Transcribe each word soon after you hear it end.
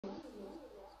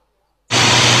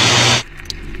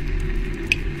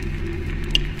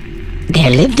There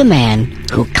lived a man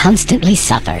who constantly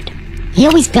suffered. He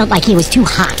always felt like he was too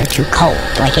hot or too cold,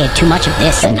 like he had too much of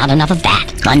this and not enough of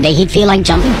that. One day he'd feel like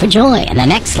jumping for joy, and the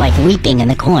next like weeping in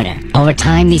the corner. Over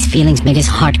time, these feelings made his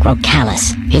heart grow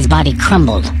callous. His body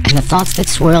crumbled, and the thoughts that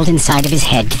swirled inside of his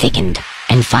head thickened.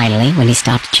 And finally, when he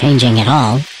stopped changing at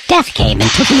all, death came and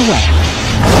took him away.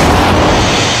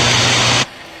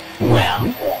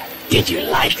 Well, did you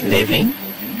like living?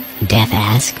 Death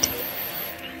asked.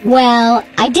 Well,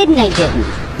 I didn't.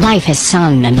 Life has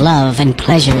sun and love and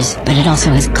pleasures, but it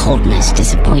also has coldness,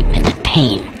 disappointment, and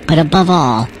pain. But above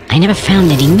all, I never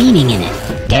found any meaning in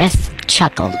it. Death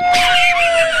chuckled.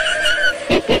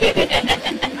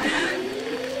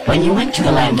 When you went to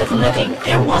the land of the living,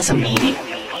 there was a meaning,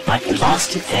 but you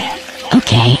lost it there.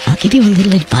 Okay, I'll give you a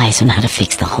little advice on how to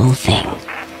fix the whole thing.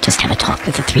 Just have a talk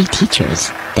with the 3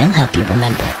 teachers. They'll help you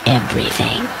remember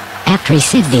everything. After he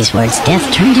said these words,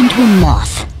 Death turned into a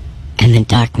moth, and the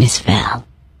darkness fell.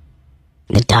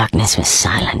 The darkness was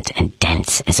silent and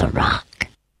dense as a rock.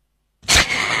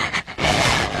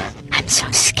 I'm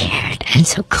so scared and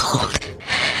so cold.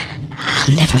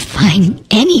 I'll never find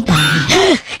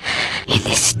anybody in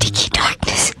this sticky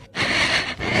darkness.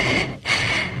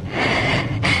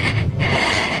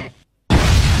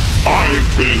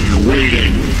 I've been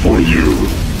waiting for you.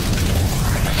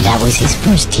 That was his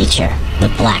first teacher, the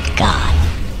Black God.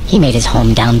 He made his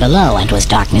home down below and was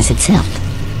darkness itself.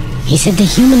 He said the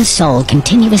human soul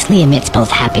continuously emits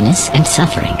both happiness and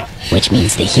suffering, which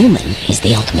means the human is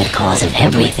the ultimate cause of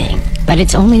everything. But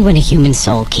it's only when a human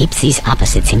soul keeps these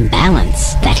opposites in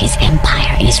balance that his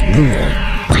empire is ruled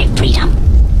by freedom.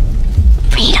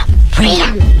 Freedom,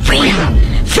 freedom, freedom,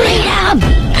 freedom,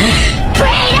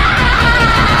 freedom!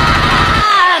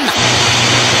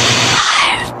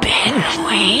 I've been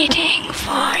waiting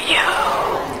for you.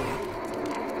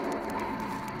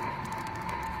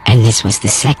 And this was the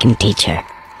second teacher,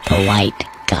 the White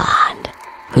God,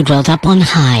 who dwelt up on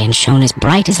high and shone as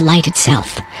bright as light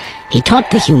itself. He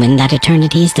taught the human that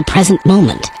eternity is the present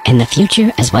moment, and the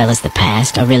future as well as the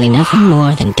past are really nothing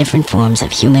more than different forms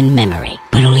of human memory.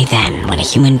 But only then, when a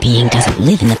human being doesn't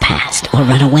live in the past or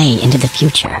run away into the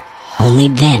future, only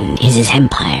then is his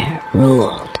empire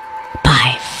ruled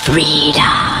by freedom.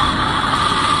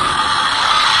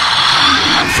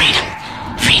 Freedom,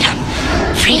 freedom,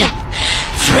 freedom,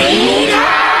 freedom!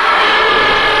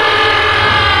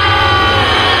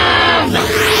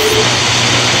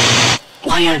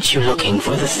 Why aren't you looking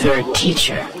for the 3rd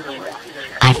teacher?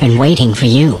 I've been waiting for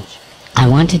you. I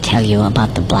want to tell you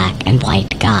about the Black and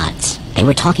White Gods. They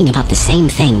were talking about the same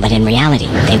thing, but in reality,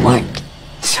 they weren't.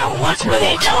 So what were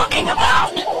they talking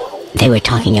about? They were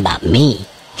talking about me.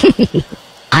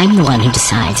 I'm the one who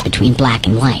decides between black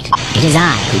and white. It is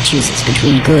I who chooses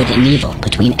between good and evil,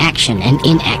 between action and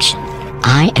inaction.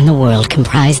 I and the world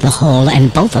comprise the whole,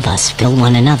 and both of us fill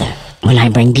one another. When I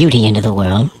bring beauty into the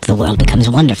world becomes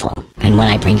wonderful. And when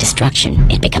I bring destruction,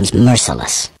 it becomes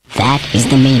merciless. That is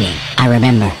the meaning, I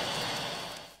remember.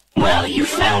 Well, you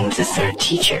found the 3rd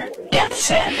teacher, Death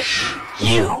said.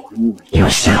 You,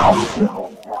 yourself.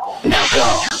 Now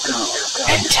go,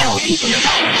 and tell people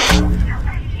about it.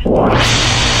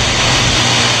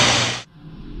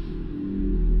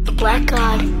 The Black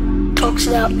God talks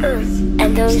about Earth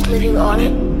and those living on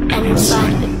it and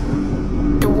inside of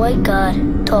it. The White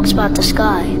God talks about the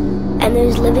sky and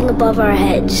those living above our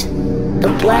heads.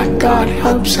 The Black God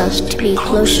helps us to be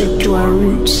closer to our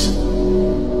roots.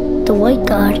 The White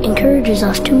God encourages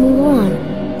us to move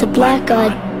on. The Black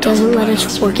God doesn't let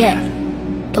us forget.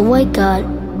 The White God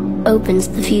opens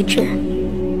the future.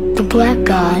 The Black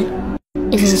God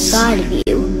is inside of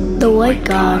you. The White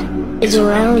God is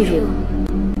around you.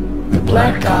 The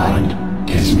Black God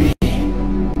Is me.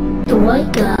 The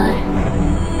White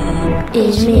God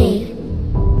is me.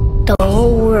 The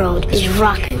whole world is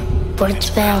rocking, but it's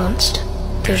balanced.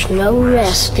 There's no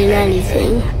rest in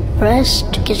anything.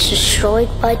 Rest gets destroyed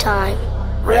by time.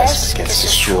 Rest gets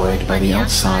destroyed by the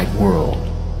outside world.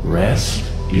 Rest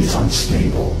is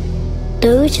unstable.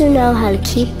 Those who know how to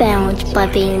keep balance by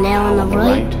being now on the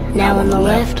right, now on the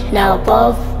left, now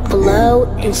above,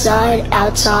 below, inside,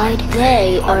 outside,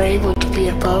 they are able to be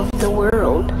above the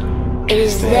world. It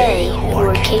is they who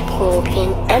are capable of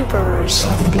being emperors.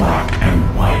 Of the Black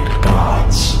and White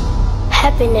Gods.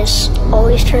 Happiness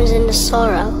always turns into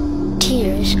sorrow.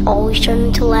 Tears always turn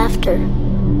into laughter.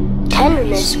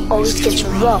 Tenderness always gets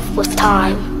rough with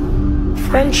time.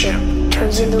 Friendship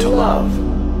turns into love.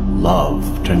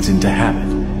 Love turns into habit.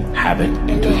 Habit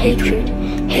Into hatred.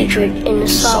 Hatred into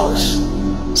solace.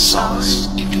 Solace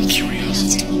into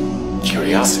curiosity.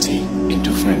 Curiosity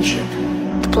into friendship.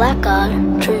 The Black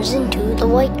God turns into the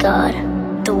White God.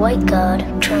 the white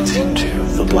god turns into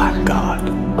the black god.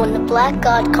 When the black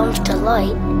god comes to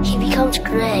light, he becomes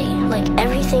gray, like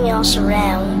everything else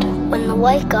around. When the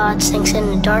white god sinks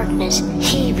into darkness,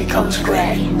 he becomes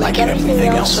gray, like everything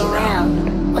else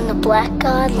around. When the black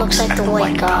god looks at the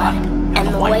white god, and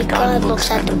the white god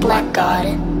looks at the black god,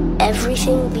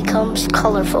 everything becomes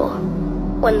colorful.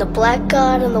 When the black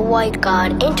god and the white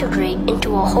god integrate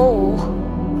into a whole,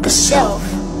 the self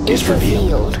is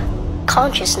revealed.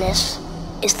 Consciousness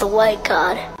is the white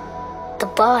god. The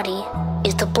body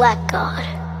is the black god.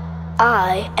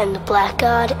 I am the black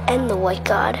god and the white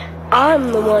god.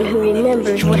 I'm the one who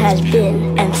remembers what has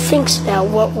been and thinks about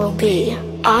what will be.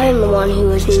 I am the one who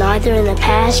is neither in the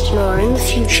past nor in the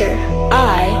future.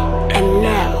 I am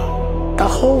now. The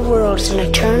whole world is an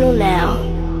eternal now.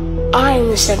 I am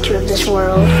the center of this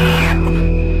world.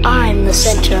 I am the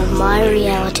center of my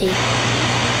reality.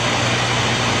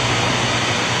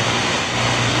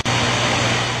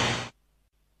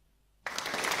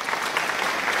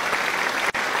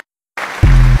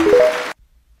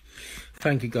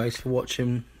 Thank you guys for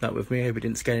watching that with me. I hope it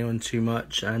didn't scare anyone too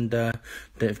much, and don't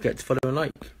forget to follow and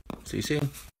like. See you soon.